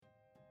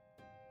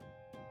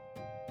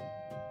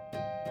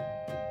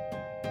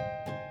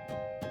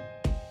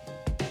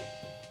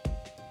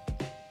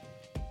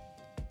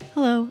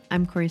Hello,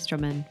 I'm Kristine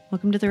Stensland.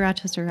 Welcome to the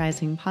Rochester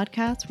Rising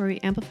Podcast, where we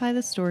amplify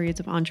the stories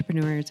of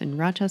entrepreneurs in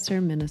Rochester,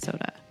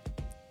 Minnesota.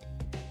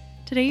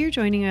 Today you're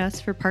joining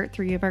us for part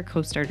 3 of our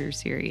Co.STARTERS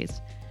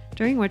series,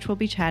 during which we'll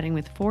be chatting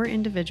with 4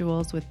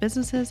 individuals with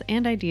businesses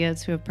and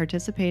ideas who have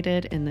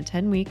participated in the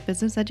 10-week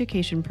business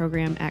education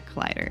program at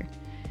Collider,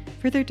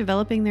 further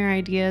developing their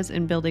ideas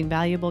and building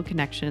valuable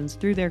connections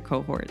through their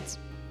cohorts.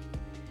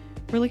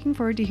 We're looking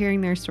forward to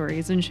hearing their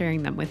stories and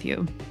sharing them with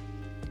you.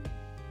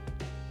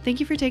 Thank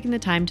you for taking the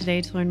time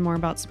today to learn more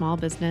about small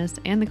business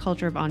and the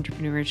culture of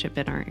entrepreneurship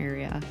in our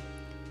area.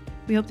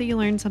 We hope that you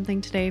learned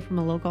something today from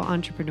a local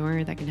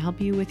entrepreneur that can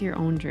help you with your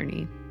own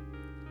journey.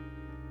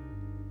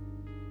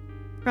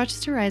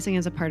 Rochester Rising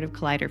is a part of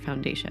Collider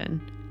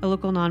Foundation, a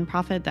local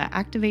nonprofit that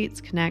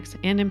activates, connects,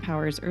 and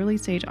empowers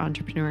early-stage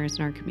entrepreneurs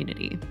in our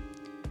community.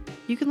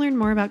 You can learn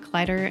more about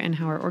Collider and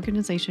how our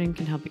organization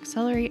can help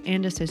accelerate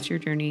and assist your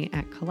journey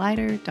at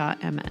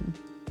collider.mn.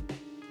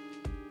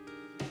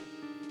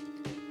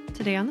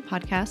 Today on the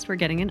podcast, we're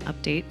getting an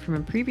update from a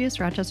previous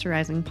Rochester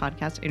Rising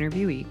Podcast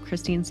interviewee,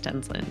 Kristine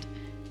Stensland,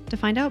 to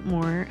find out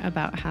more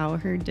about how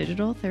her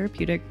digital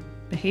therapeutic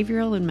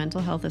behavioral and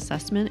mental health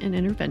assessment and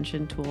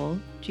intervention tool,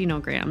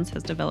 Genograms,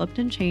 has developed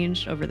and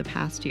changed over the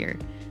past year,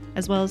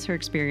 as well as her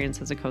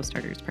experience as a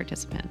Co.STARTERS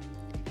participant.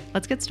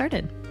 Let's get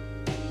started.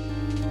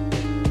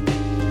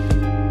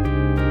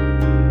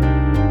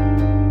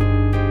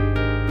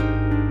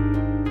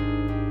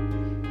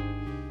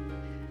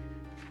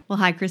 Well,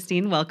 hi,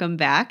 Kristine. Welcome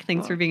back.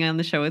 Thanks for being on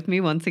the show with me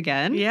once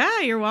again. Yeah,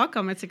 you're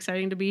welcome. It's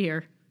exciting to be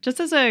here. Just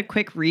as a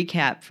quick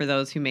recap for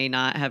those who may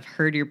not have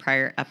heard your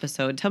prior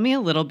episode, tell me a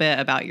little bit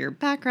about your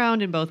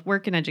background in both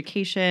work and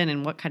education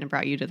and what kind of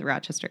brought you to the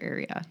Rochester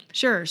area.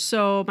 Sure.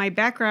 So my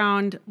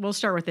background, we'll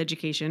start with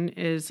education,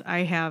 is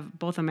I have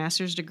both a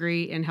master's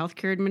degree in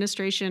healthcare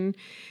administration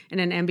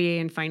and an MBA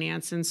in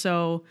finance. And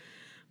so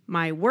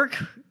my work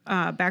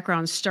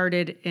background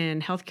started in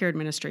healthcare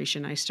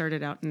administration. I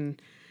started out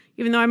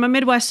even though I'm a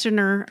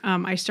Midwesterner,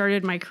 I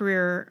started my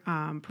career,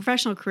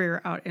 professional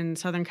career out in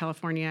Southern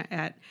California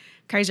at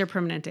Kaiser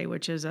Permanente,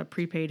 which is a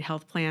prepaid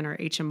health plan or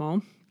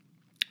HMO,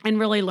 and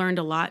really learned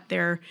a lot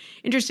there,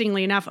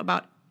 interestingly enough,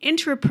 about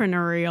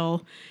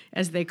entrepreneurial,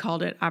 as they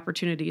called it,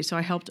 opportunities. So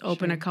I helped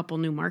open a couple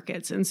new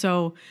markets. And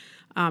so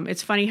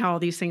it's funny how all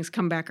these things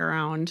come back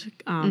around.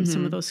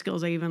 Some of those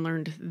skills I even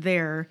learned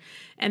there.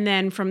 And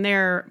then from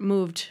there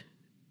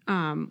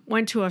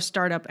went to a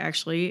startup,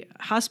 actually,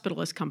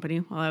 hospitalist company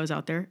while I was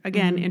out there.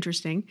 Again,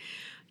 interesting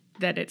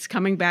that it's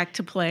coming back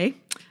to play.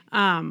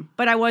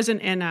 But I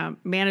wasn't in a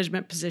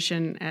management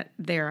position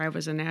there. I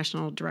was a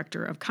national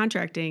director of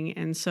contracting.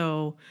 And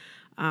so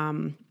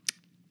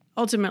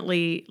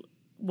ultimately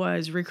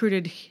was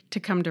recruited to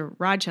come to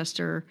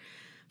Rochester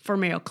for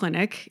Mayo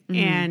Clinic.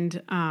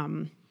 And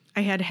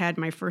I had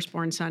my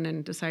firstborn son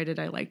and decided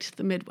I liked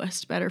the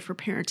Midwest better for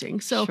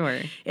parenting. So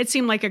It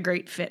seemed like a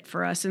great fit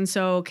for us. And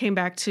so came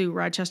back to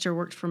Rochester,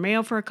 worked for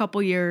Mayo for a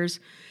couple years,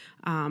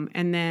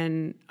 and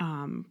then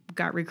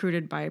got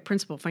recruited by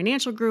Principal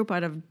Financial Group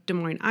out of Des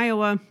Moines,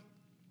 Iowa,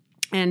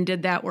 and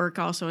did that work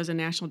also as a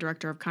national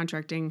director of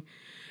contracting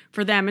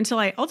for them until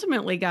I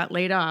ultimately got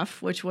laid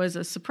off, which was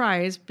a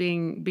surprise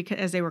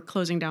because they were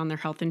closing down their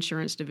health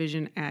insurance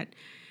division at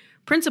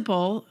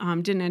Principal.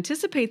 Didn't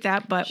anticipate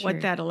that, but what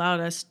that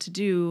allowed us to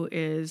do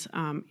is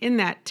in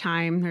that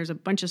time, there's a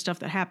bunch of stuff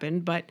that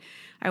happened, but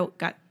I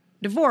got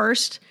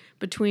divorced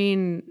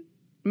between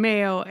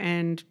Mayo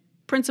and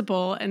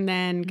Principal and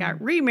then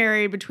got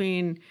remarried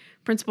between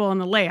Principal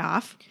and the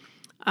layoff,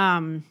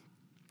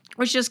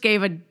 which just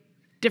gave a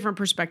different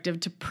perspective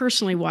to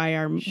personally why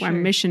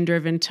I'm mission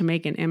driven to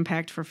make an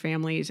impact for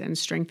families and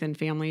strengthen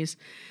families,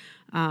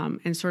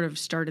 and sort of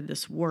started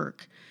this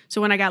work. So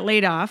when I got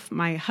laid off,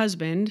 my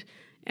husband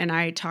and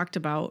I talked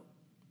about,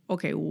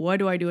 okay, what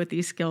do I do with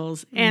these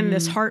skills and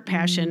this heart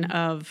passion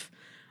of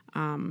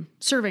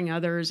serving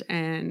others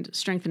and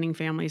strengthening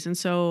families. And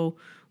so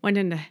went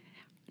into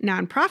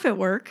nonprofit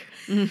work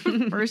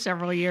for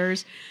several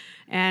years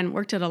and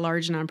worked at a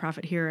large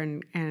nonprofit here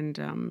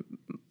and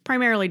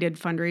primarily did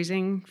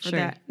fundraising for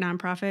that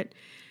nonprofit,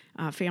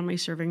 family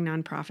serving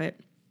nonprofit.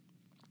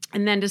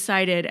 And then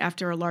decided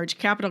after a large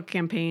capital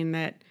campaign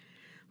that,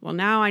 well,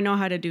 now I know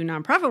how to do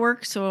nonprofit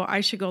work, so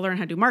I should go learn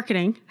how to do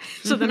marketing.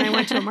 So then I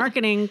went to a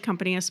marketing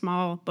company, a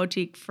small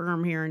boutique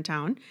firm here in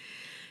town,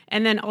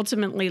 and then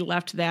ultimately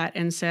left that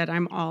and said,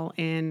 I'm all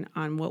in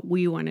on what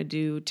we want to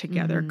do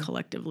together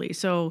collectively.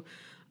 So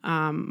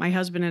my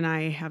husband and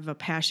I have a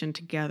passion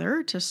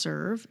together to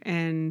serve,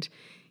 and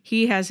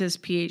he has his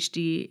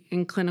PhD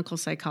in clinical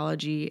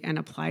psychology and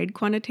applied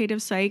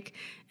quantitative psych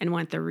and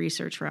went the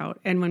research route.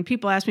 And when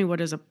people ask me what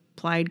does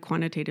applied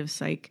quantitative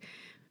psych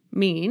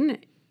mean,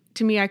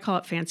 to me, I call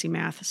it fancy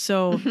math.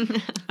 So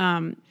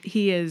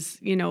he is,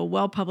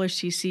 well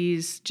published. He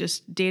sees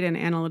just data and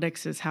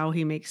analytics as how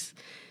he makes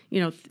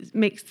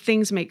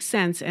things make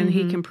sense, and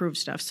he can prove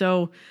stuff.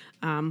 So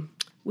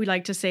we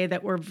like to say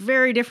that we're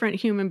very different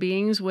human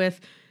beings with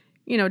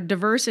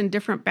diverse and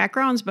different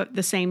backgrounds, but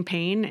the same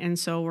pain. And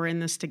so we're in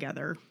this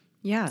together.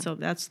 Yeah. So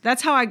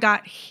that's how I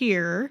got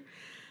here.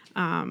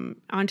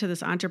 onto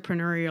this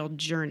entrepreneurial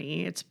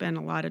journey. It's been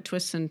a lot of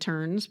twists and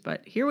turns,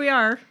 but here we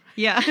are.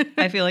 Yeah,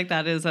 I feel like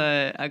that is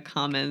a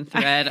common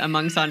thread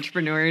amongst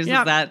entrepreneurs Yep.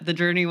 is that the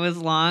journey was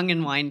long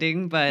and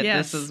winding, but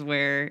Yes. this is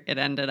where it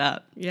ended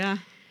up. Yeah.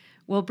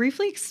 Well,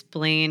 briefly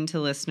explain to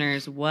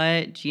listeners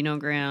what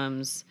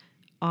genograms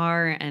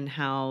are and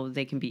how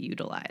they can be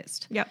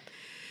utilized. Yep.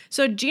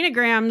 So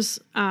genograms,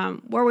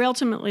 where we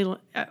ultimately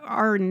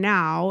are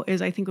now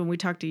is, I think when we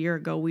talked a year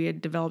ago, we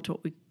had developed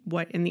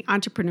what in the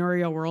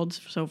entrepreneurial world.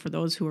 So for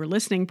those who are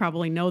listening,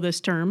 probably know this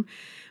term,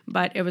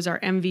 but it was our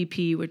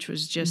MVP, which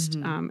was just,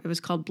 it was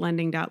called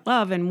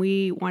blending.love. And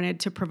we wanted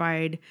to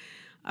provide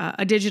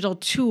a digital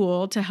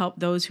tool to help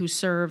those who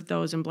serve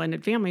those in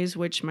blended families,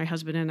 which my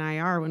husband and I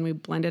are when we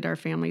blended our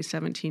families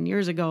 17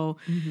 years ago.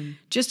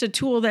 Just a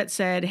tool that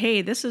said,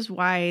 hey, this is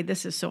why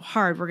this is so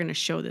hard. We're going to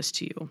show this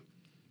to you.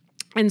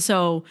 And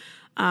so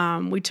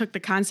we took the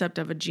concept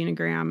of a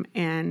genogram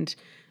and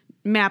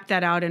mapped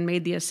that out and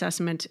made the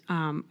assessment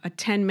a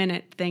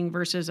 10-minute thing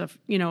versus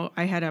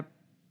I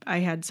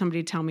had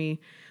somebody tell me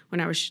when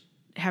I was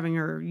having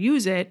her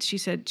use it, she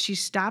said she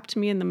stopped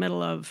me in the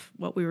middle of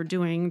what we were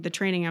doing, the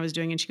training I was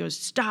doing, and she goes,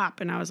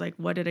 stop. And I was like,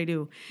 what did I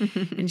do?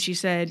 And she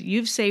said,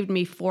 you've saved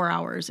me 4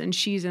 hours. And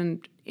she's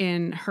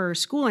in her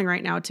schooling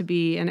right now to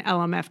be an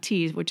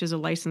LMFT, which is a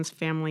licensed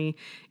family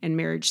and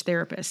marriage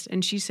therapist.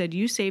 And she said,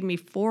 you saved me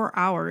 4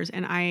 hours.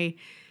 And I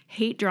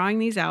hate drawing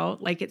these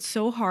out. Like, it's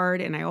so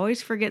hard and I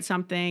always forget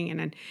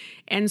something.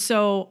 And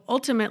so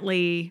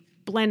ultimately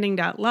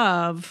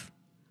blending.love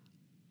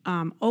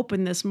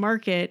opened this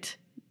market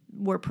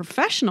where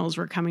professionals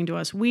were coming to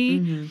us.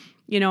 We,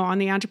 on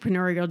the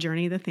entrepreneurial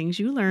journey, the things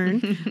you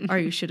learn are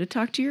you should have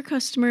talked to your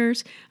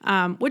customers,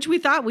 which we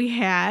thought we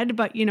had,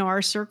 but,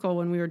 our circle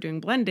when we were doing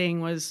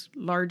blending was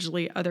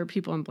largely other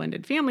people in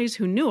blended families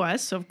who knew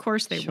us. So of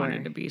course they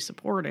wanted to be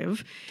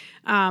supportive.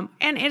 And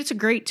it's a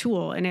great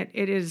tool, and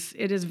it is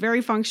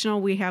very functional.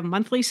 We have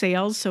monthly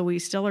sales, so we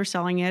still are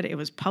selling it. It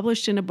was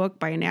published in a book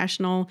by a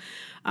national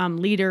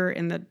leader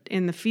in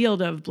the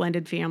field of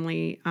blended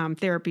family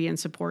therapy and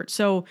support.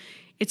 So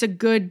it's a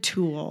good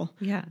tool.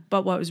 Yeah.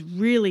 But what was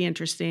really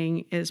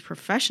interesting is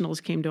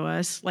professionals came to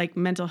us, like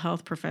mental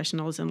health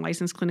professionals and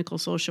licensed clinical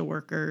social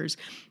workers,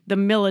 the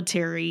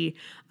military,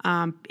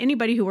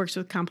 anybody who works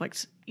with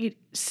complex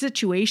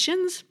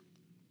situations,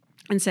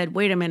 and said,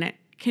 wait a minute,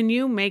 can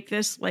you make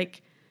this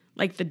like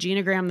the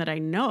genogram that I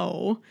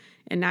know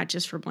and not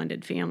just for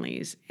blended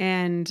families?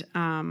 And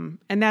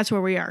that's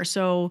where we are.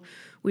 So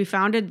we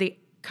founded the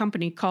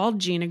company called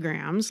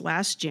Genograms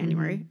last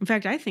January. In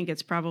fact, I think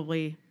it's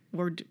probably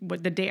we're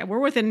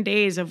within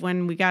days of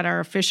when we got our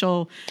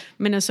official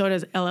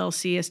Minnesota's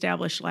LLC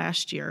established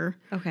last year.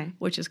 Okay.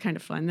 Which is kind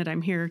of fun that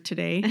I'm here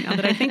today now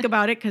that I think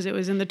about it, because it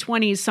was in the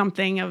 20s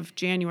something of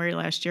January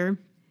last year.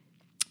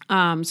 So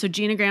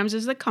Genograms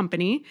is the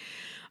company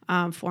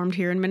formed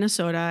here in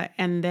Minnesota.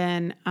 And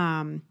then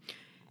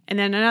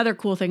another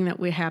cool thing that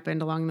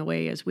happened along the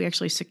way is we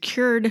actually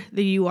secured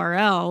the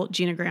URL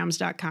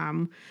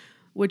genograms.com,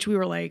 which we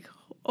were like,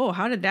 oh,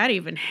 how did that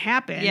even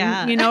happen?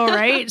 Yeah.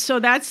 Right? So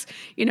that's,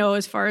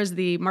 as far as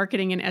the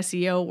marketing and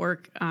SEO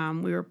work,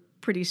 we were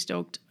pretty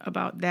stoked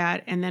about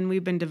that. And then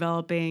we've been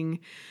developing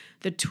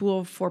the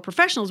tool for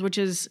professionals, which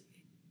is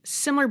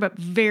similar but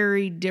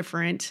very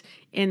different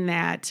in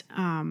that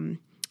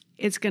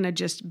it's going to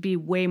just be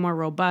way more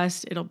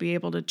robust. It'll be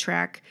able to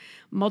track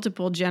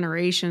multiple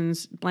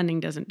generations.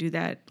 Blending doesn't do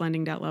that.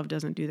 Blending.love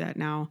doesn't do that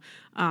now.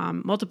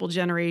 Multiple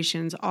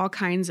generations, all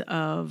kinds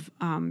of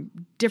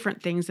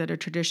different things that a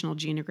traditional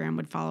genogram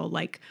would follow,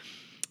 like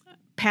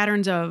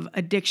patterns of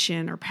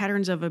addiction or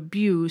patterns of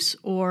abuse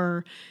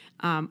or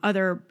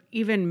other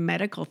even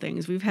medical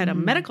things. We've had a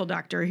medical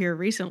doctor here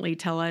recently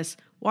tell us,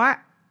 why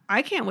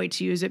I can't wait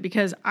to use it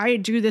because I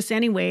do this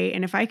anyway.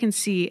 And if I can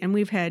see, and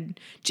we've had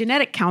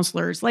genetic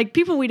counselors, like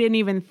people we didn't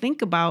even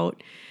think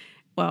about.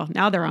 Well,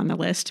 now they're on the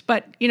list,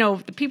 but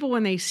the people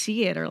when they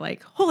see it are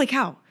like, holy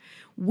cow,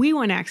 we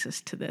want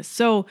access to this.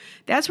 So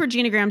that's where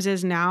Genograms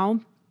is now.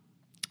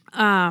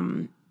 I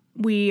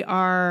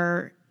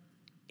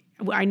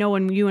know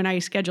when you and I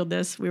scheduled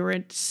this,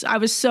 I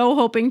was so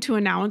hoping to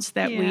announce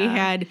that we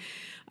had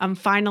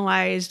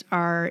finalized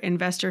our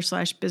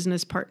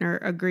investor/business partner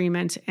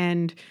agreement,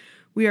 and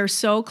we are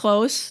so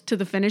close to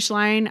the finish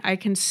line. I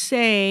can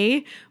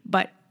say,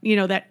 but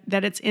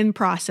that it's in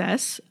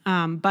process.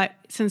 But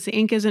since the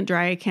ink isn't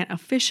dry, I can't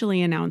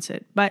officially announce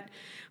it. But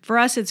for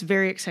us, it's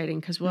very exciting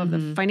because we'll have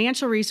the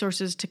financial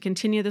resources to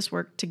continue this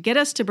work, to get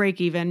us to break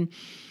even.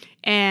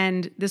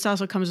 And this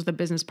also comes with a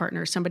business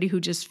partner, somebody who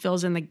just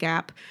fills in the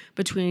gap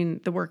between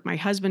the work my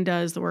husband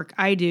does, the work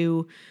I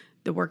do,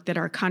 the work that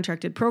our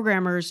contracted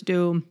programmers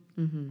do,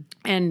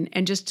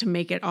 and just to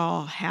make it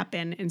all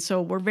happen. And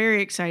so we're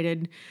very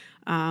excited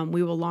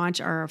We will launch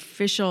our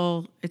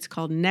official, it's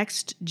called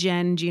Next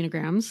Gen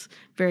Genograms.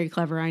 Very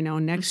clever, I know.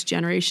 Next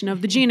generation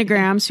of the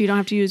Genograms, so you don't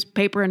have to use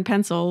paper and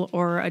pencil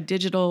or a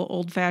digital,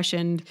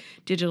 old-fashioned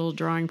digital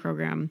drawing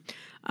program,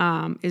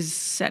 is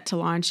set to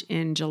launch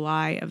in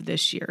July of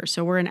this year.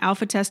 So we're in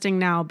alpha testing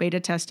now. Beta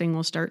testing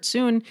will start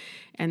soon,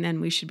 and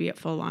then we should be at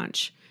full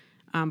launch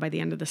by the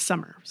end of the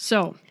summer.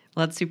 So...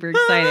 Well, that's super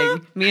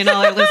exciting. Me and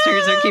all our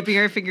listeners are keeping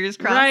our fingers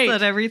crossed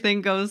that everything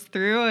goes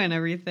through and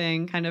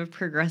everything kind of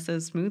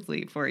progresses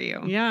smoothly for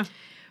you. Yeah.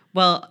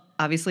 Well,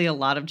 obviously a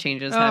lot of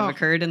changes have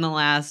occurred in the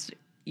last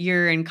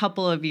year and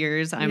couple of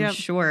years, I'm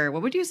sure.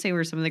 What would you say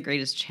were some of the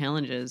greatest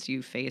challenges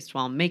you faced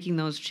while making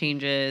those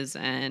changes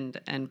and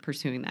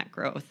pursuing that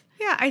growth?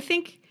 Yeah, I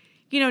think,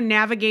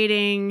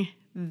 navigating...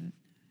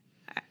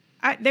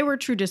 they were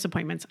true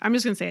disappointments. I'm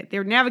just going to say it.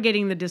 They're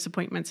navigating the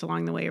disappointments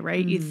along the way, right?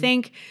 Mm-hmm. You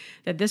think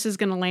that this is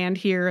going to land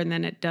here, and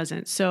then it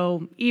doesn't.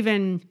 So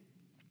even,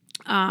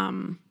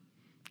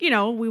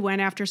 we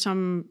went after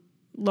some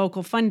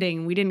local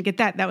funding. We didn't get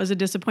that. That was a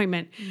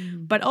disappointment.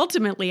 Mm-hmm. But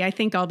ultimately, I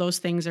think all those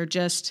things are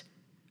just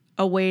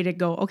a way to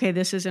go, okay,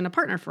 this isn't a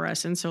partner for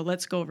us, and so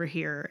let's go over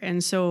here.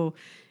 And so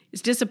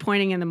it's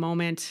disappointing in the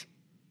moment,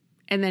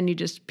 and then you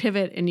just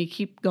pivot and you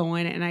keep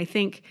going. And I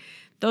think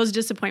those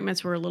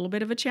disappointments were a little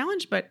bit of a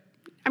challenge, but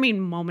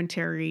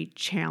momentary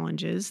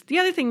challenges. The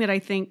other thing that I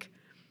think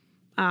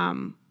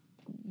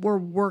we're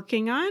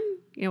working on,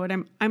 what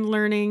I'm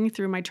learning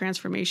through my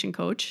transformation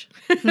coach,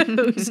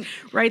 who's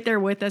right there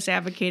with us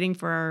advocating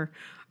for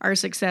our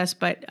success,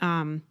 but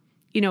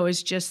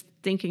is just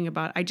thinking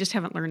about, I just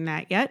haven't learned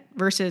that yet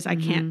versus I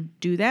can't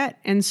do that.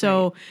 And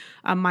so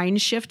a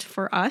mind shift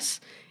for us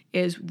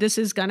is this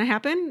is going to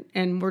happen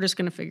and we're just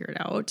going to figure it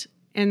out.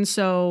 And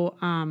so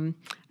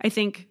I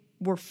think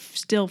we're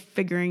still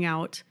figuring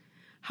out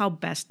how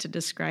best to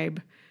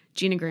describe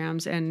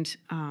Genograms and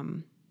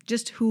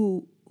just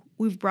who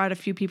we've brought a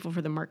few people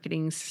for the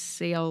marketing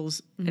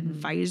sales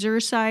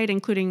advisor side,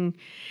 including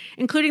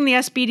the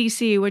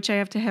SBDC, which I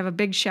have to have a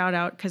big shout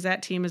out because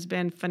that team has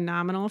been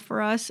phenomenal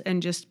for us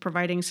and just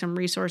providing some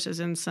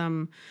resources and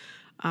some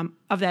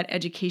of that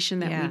education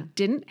that we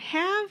didn't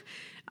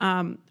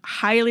have.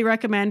 Highly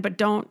recommend, but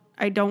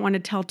I don't want to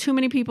tell too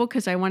many people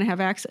because I want to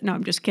have access. No,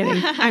 I'm just kidding.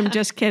 I'm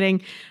just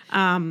kidding.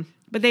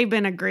 But they've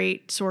been a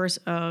great source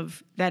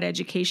of that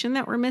education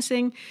that we're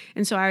missing.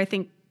 And so I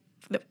think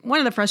one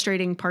of the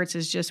frustrating parts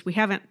is just we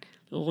haven't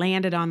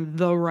landed on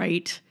the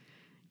right,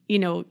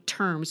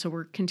 terms. So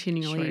we're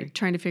continually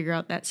trying to figure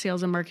out that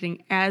sales and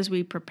marketing as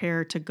we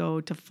prepare to go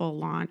to full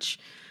launch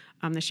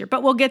this year.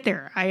 But we'll get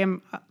there. I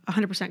am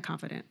 100%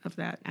 confident of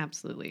that.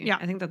 Absolutely. Yeah.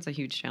 I think that's a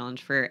huge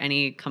challenge for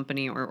any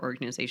company or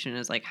organization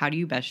is how do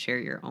you best share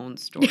your own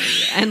story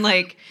and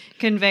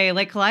convey,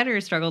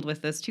 Collider struggled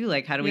with this too.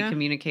 How do we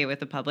communicate with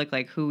the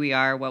public, who we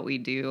are, what we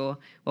do,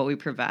 what we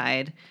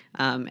provide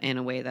in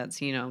a way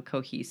that's,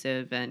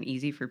 cohesive and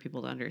easy for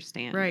people to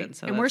understand.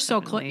 Right. And we're so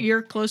close.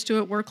 You're close to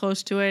it. We're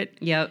close to it.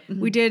 Yep.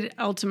 We did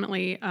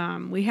ultimately,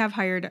 we have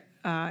hired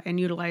and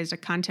utilized a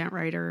content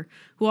writer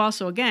who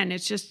also, again,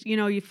 it's just,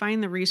 you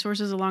find the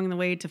resources along the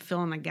way to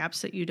fill in the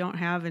gaps that you don't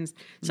have. And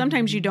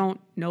sometimes you don't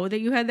know that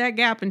you had that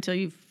gap until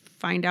you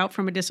find out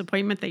from a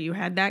disappointment that you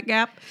had that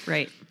gap.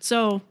 Right.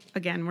 So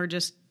again, we're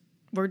just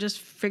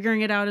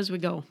figuring it out as we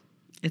go.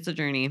 It's a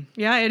journey.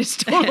 Yeah, it is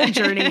a total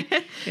journey.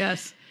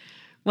 Yes.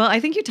 Well, I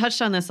think you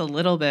touched on this a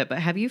little bit, but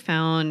have you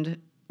found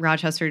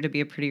Rochester to be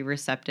a pretty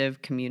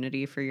receptive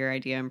community for your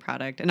idea and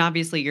product? And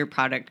obviously your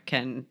product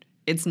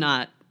it's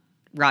not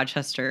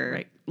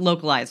Rochester,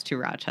 localized to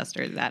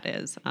Rochester, that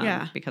is,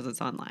 because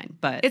it's online.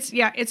 But it's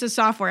a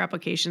software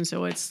application.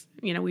 So it's,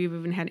 we've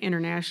even had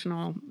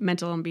international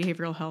mental and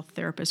behavioral health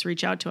therapists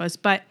reach out to us.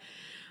 But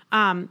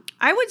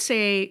I would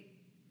say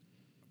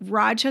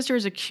Rochester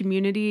is a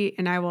community,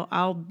 and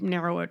I'll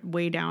narrow it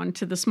way down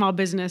to the small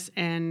business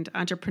and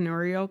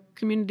entrepreneurial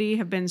community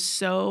have been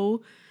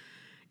so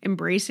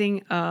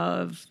embracing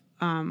of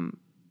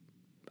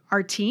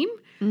our team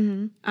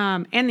and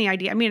the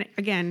idea.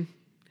 Again,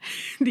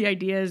 the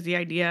idea is the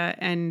idea,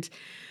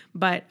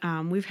 but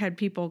we've had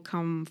people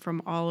come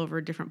from all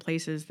over different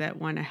places that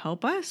want to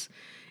help us,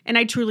 and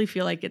I truly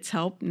feel like it's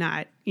help,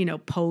 not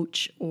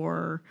poach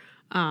or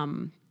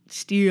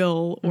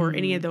steal or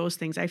any of those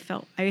things. I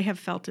have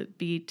felt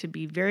it to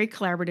be very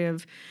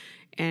collaborative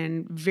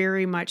and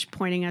very much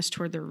pointing us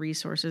toward the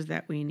resources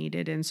that we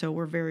needed, and so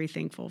we're very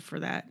thankful for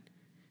that.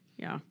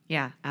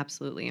 Yeah,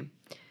 absolutely.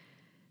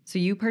 So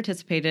you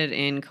participated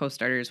in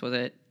Co-Starters, was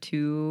it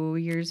 2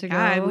 years ago?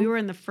 Yeah, we were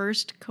in the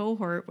first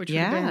cohort, which would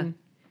have been,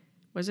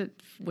 was it?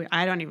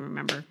 I don't even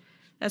remember.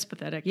 That's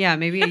pathetic. Yeah,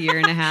 maybe a year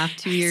and a half,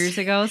 2 years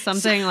ago,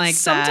 something like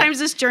that. Sometimes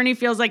this journey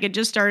feels like it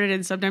just started,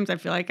 and sometimes I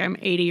feel like I'm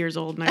 80 years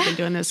old, and I've been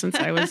doing this since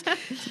I was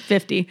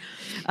 50.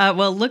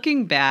 Well,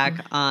 looking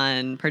back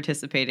on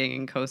participating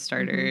in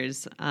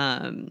Co-Starters,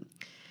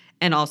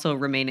 and also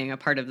remaining a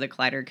part of the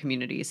Collider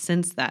community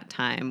since that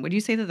time, would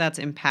you say that that's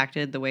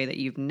impacted the way that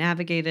you've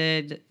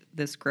navigated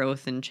this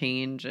growth and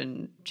change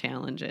and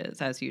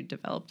challenges as you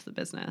developed the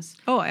business?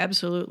 Oh,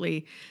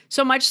 absolutely.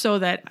 So much so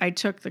that I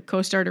took the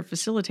co-starter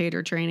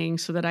facilitator training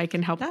so that I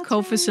can help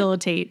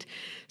co-facilitate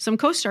some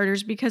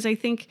co-starters, because I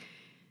think,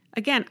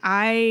 again,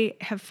 I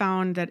have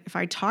found that if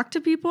I talk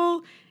to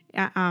people,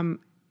 and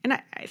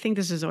I think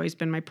this has always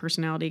been my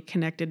personality,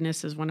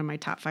 connectedness is one of my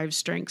top 5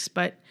 strengths,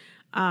 but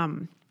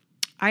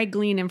I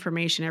glean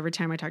information every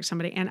time I talk to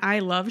somebody, and I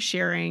love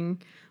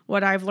sharing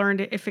what I've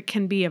learned if it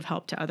can be of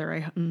help to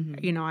other.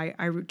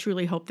 I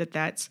truly hope that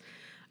that's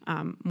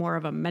more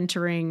of a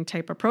mentoring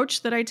type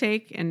approach that I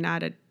take, and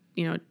not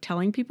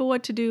telling people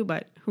what to do,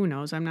 but who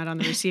knows? I'm not on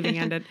the receiving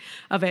end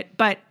of it.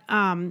 But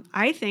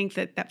I think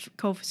that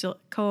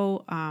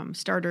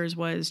co-starters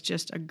was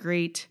just a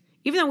great,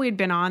 even though we had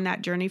been on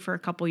that journey for a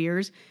couple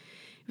years,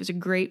 it was a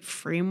great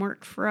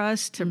framework for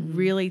us to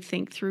really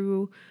think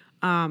through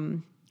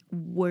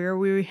where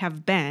we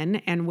have been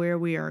and where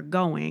we are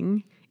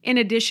going. In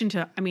addition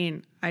to,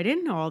 I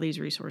didn't know all these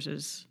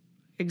resources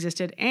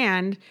existed.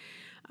 And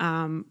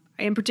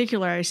in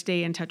particular, I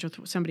stay in touch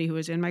with somebody who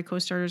is in my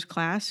co-starters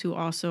class, who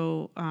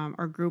also,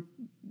 our group,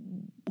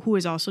 who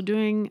is also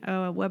doing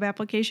a web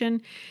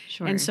application.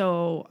 Sure. And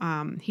so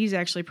he's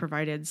actually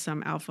provided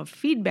some alpha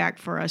feedback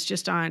for us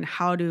just on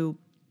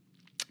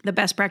the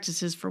best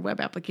practices for web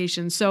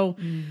applications. So,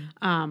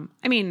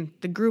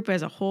 the group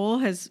as a whole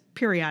has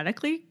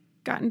periodically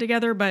gotten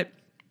together, but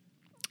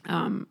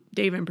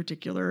Dave in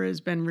particular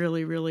has been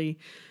really, really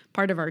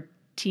part of our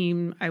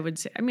team, I would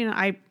say.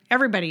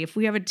 Everybody, if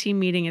we have a team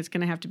meeting, it's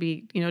going to have to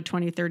be,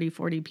 20, 30,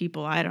 40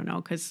 people. I don't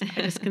know, because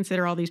I just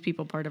consider all these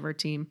people part of our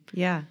team.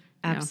 Yeah,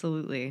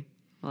 absolutely.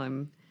 Well,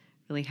 I'm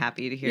really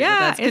happy to hear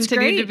that that's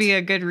continued to be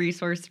a good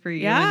resource for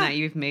you and that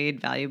you've made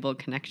valuable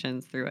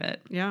connections through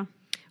it. Yeah.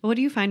 What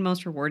do you find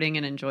most rewarding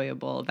and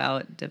enjoyable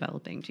about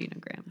developing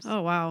Genograms?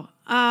 Oh, wow.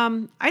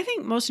 I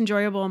think most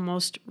enjoyable and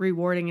most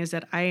rewarding is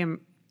that I am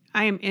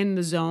in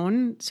the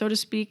zone, so to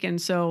speak. And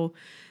so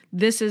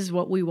this is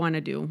what we want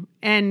to do.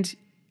 And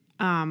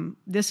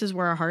this is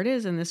where our heart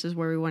is, and this is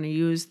where we want to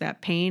use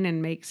that pain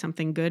and make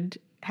something good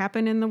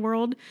happen in the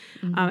world.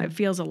 It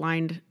feels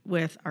aligned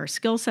with our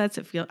skill sets.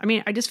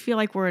 I just feel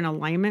like we're in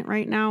alignment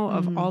right now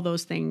of all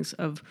those things,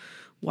 of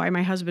why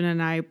my husband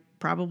and I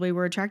probably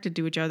were attracted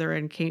to each other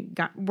and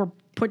were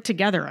put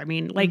together.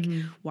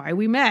 Why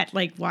we met,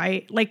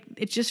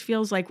 it just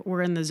feels like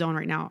we're in the zone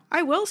right now.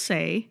 I will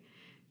say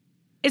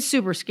it's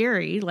super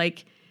scary.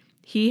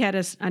 He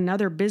had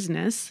another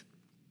business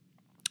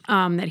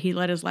that he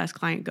let his last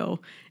client go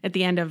at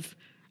the end of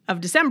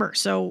December.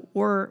 So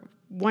we're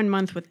 1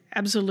 month with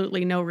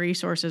absolutely no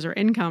resources or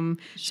income.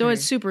 Sure. So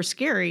it's super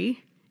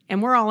scary,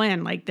 and we're all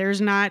in.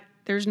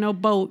 There's no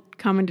boat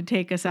coming to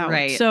take us out.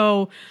 Right.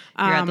 So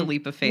you're at the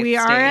leap of faith we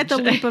stage. are at the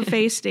leap of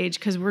faith stage,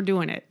 because we're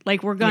doing it.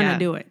 We're going to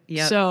do it.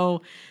 Yep.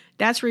 So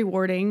that's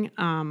rewarding.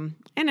 And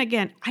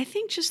again, I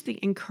think just the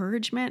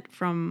encouragement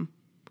from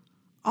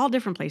all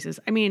different places.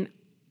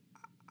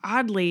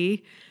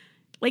 Oddly,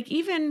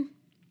 even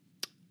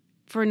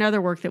for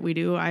another work that we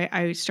do,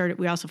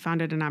 we also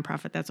founded a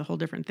nonprofit. That's a whole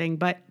different thing,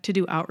 but to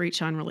do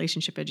outreach on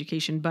relationship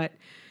education. But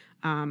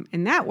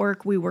in that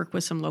work, we work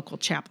with some local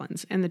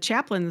chaplains, and the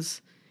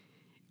chaplains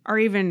are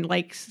even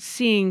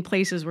seeing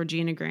places where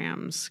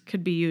Genograms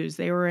could be used.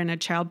 They were in a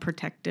child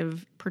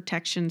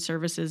protection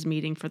services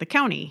meeting for the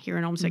county here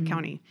in Olmsted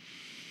County.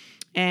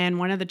 And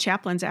one of the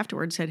chaplains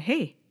afterwards said,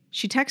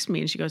 she texted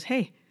me and she goes,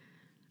 "Hey,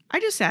 I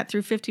just sat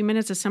through 50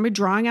 minutes of somebody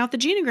drawing out the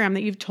genogram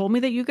that you've told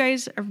me that you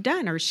guys have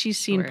done," or she's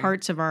seen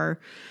parts of our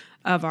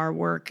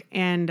work.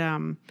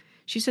 And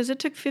she says, "It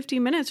took 50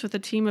 minutes with a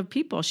team of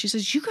people." She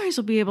says, "You guys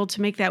will be able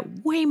to make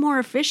that way more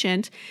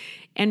efficient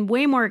and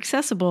way more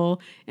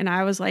accessible." And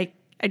I was like,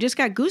 I just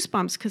got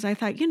goosebumps, because I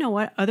thought, you know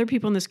what? Other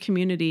people in this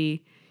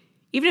community,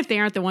 even if they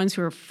aren't the ones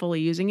who are fully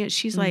using it,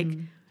 she's like,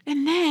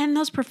 and then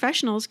those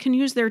professionals can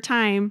use their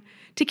time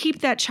to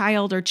keep that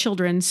child or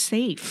children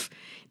safe.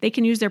 They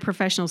can use their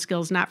professional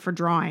skills, not for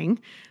drawing,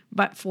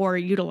 but for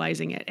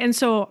utilizing it. And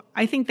so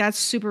I think that's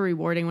super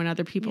rewarding when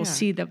other people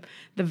see the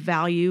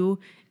value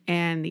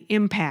and the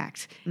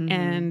impact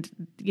and,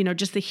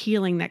 just the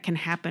healing that can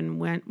happen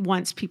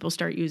once people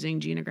start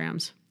using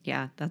Genograms.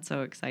 Yeah, that's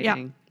so exciting.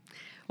 Yeah.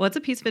 What's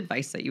a piece of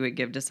advice that you would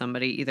give to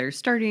somebody either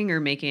starting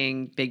or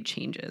making big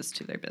changes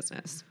to their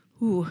business?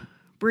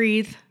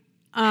 Breathe.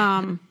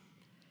 Know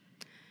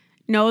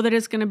that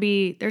there's going to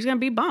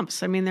be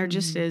bumps. There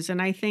just is.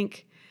 And I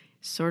think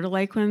sort of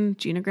like when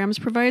Genograms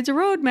provides a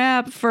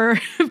roadmap for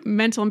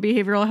mental and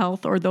behavioral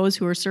health, or those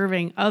who are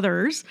serving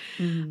others,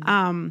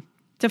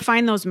 to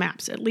find those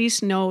maps, at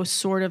least know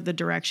sort of the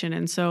direction.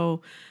 And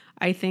so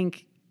I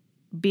think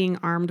being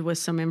armed with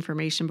some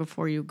information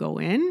before you go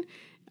in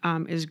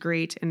is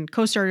great. And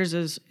co-starters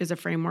is a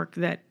framework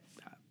that,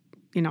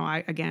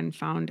 I, again,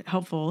 found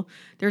helpful.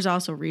 There's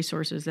also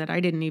resources that I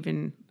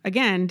didn't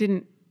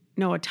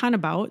know a ton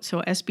about.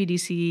 So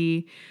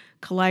SBDC,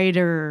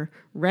 Collider,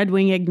 Red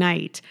Wing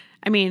Ignite.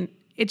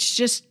 It's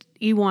just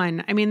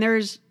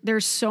E1.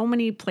 There's so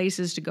many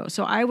places to go.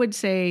 So I would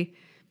say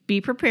be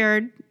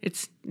prepared.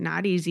 It's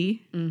not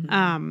easy.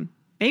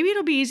 maybe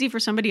it'll be easy for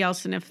somebody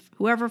else. And if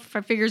whoever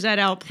figures that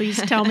out, please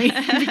tell me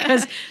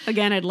because,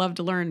 again, I'd love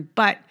to learn.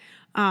 But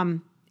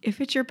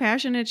if it's your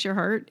passion, it's your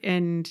heart,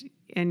 and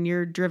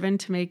you're driven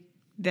to make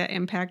that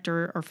impact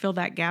or fill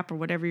that gap or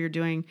whatever you're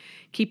doing,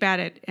 keep at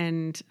it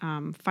and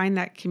find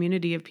that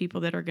community of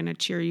people that are going to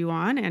cheer you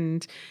on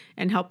and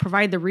help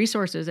provide the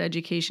resources,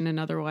 education and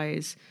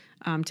otherwise,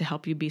 to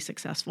help you be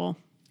successful.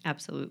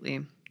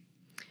 Absolutely.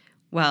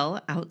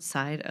 Well,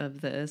 outside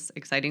of this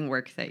exciting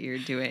work that you're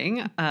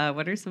doing,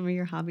 what are some of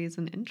your hobbies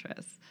and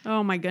interests?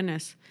 Oh, my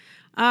goodness.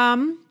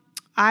 I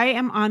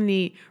am on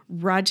the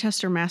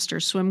Rochester Master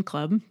Swim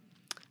Club.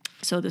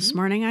 So this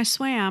morning I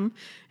swam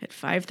at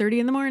 5:30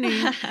 in the morning.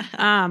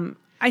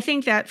 I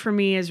think that for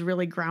me is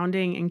really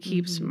grounding and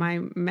keeps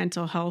my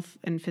mental health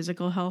and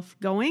physical health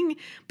going.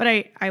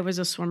 But I was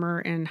a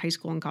swimmer in high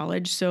school and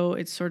college. So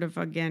it's sort of,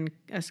 again,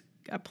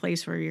 a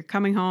place where you're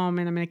coming home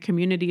and I'm in a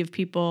community of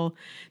people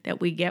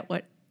that we get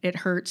what it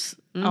hurts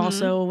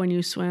also when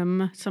you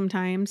swim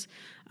sometimes,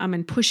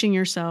 and pushing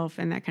yourself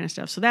and that kind of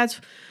stuff. So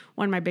that's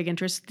one of my big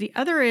interests. The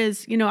other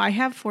is, I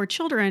have 4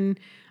 children,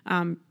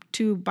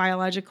 2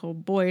 biological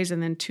boys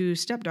and then 2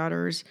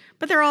 stepdaughters,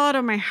 but they're all out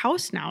of my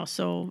house now.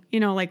 So,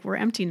 we're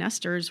empty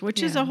nesters,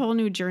 which is a whole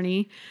new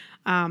journey,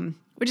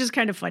 which is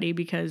kind of funny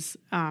because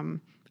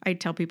I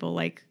tell people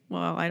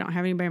well, I don't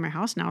have anybody in my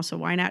house now, so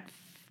why not,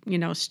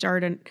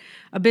 start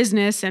a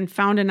business and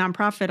found a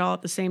nonprofit all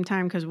at the same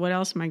time? Because what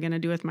else am I going to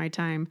do with my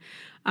time?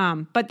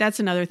 But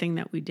that's another thing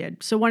that we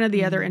did. So one of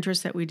the other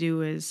interests that we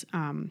do is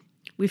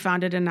we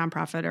founded a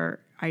nonprofit, or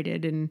I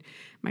did, and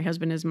my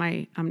husband is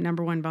my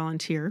number one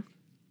volunteer.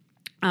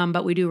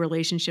 But we do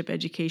relationship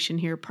education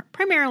here,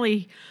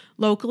 primarily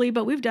locally,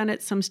 but we've done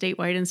it some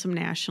statewide and some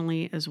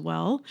nationally as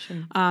well,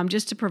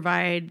 just to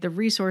provide the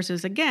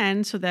resources,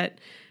 again, so that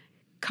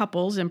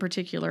couples in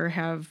particular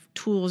have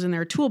tools in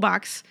their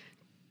toolbox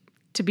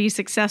to be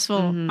successful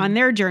on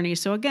their journey.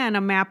 So again,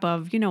 a map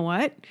of,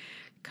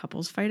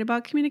 couples fight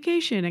about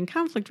communication and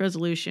conflict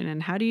resolution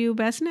and how do you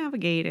best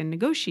navigate and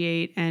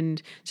negotiate.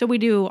 And so we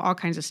do all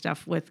kinds of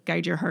stuff with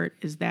Guide Your Heart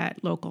is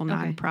that local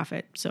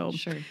nonprofit. So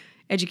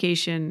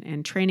education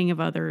and training of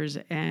others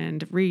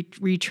and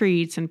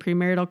retreats and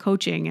premarital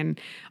coaching and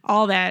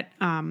all that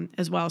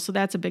as well. So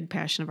that's a big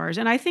passion of ours.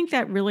 And I think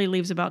that really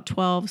leaves about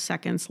 12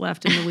 seconds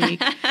left in the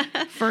week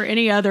for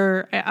any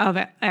other of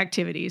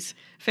activities.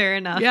 Fair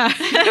enough. Yeah.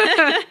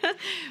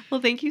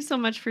 Well, thank you so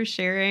much for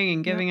sharing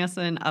and giving us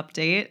an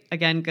update.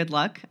 Again, good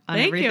luck on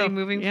everything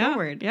moving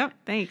forward. Yep.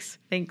 Thanks.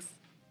 Thanks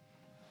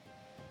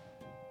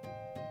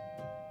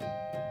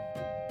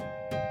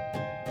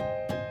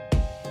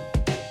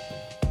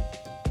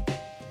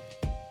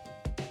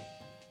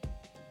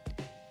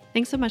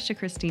so much to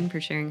Kristine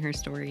for sharing her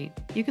story.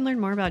 You can learn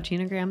more about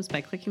Genograms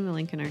by clicking the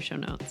link in our show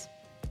notes.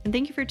 And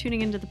thank you for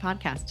tuning into the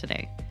podcast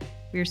today.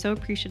 We are so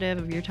appreciative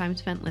of your time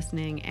spent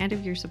listening and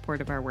of your support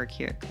of our work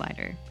here at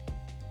Collider.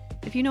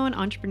 If you know an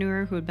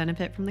entrepreneur who would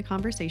benefit from the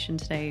conversation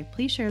today,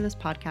 please share this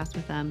podcast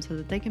with them so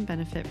that they can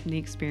benefit from the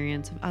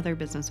experience of other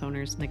business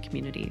owners in the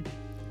community.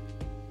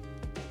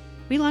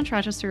 We launched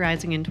Rochester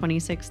Rising in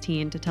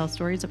 2016 to tell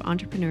stories of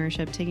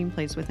entrepreneurship taking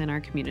place within our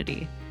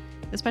community,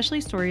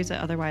 especially stories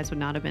that otherwise would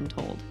not have been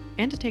told,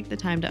 and to take the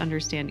time to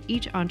understand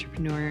each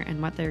entrepreneur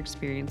and what their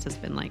experience has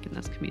been like in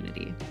this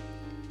community.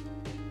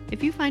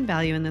 If you find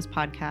value in this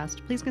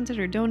podcast, please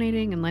consider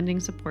donating and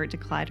lending support to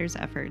Collider's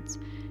efforts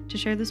to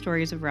share the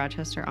stories of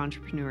Rochester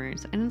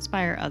entrepreneurs and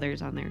inspire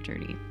others on their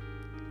journey.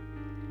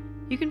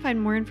 You can find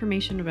more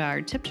information about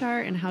our tip jar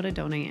and how to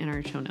donate in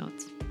our show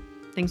notes.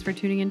 Thanks for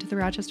tuning into the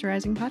Rochester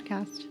Rising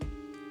Podcast.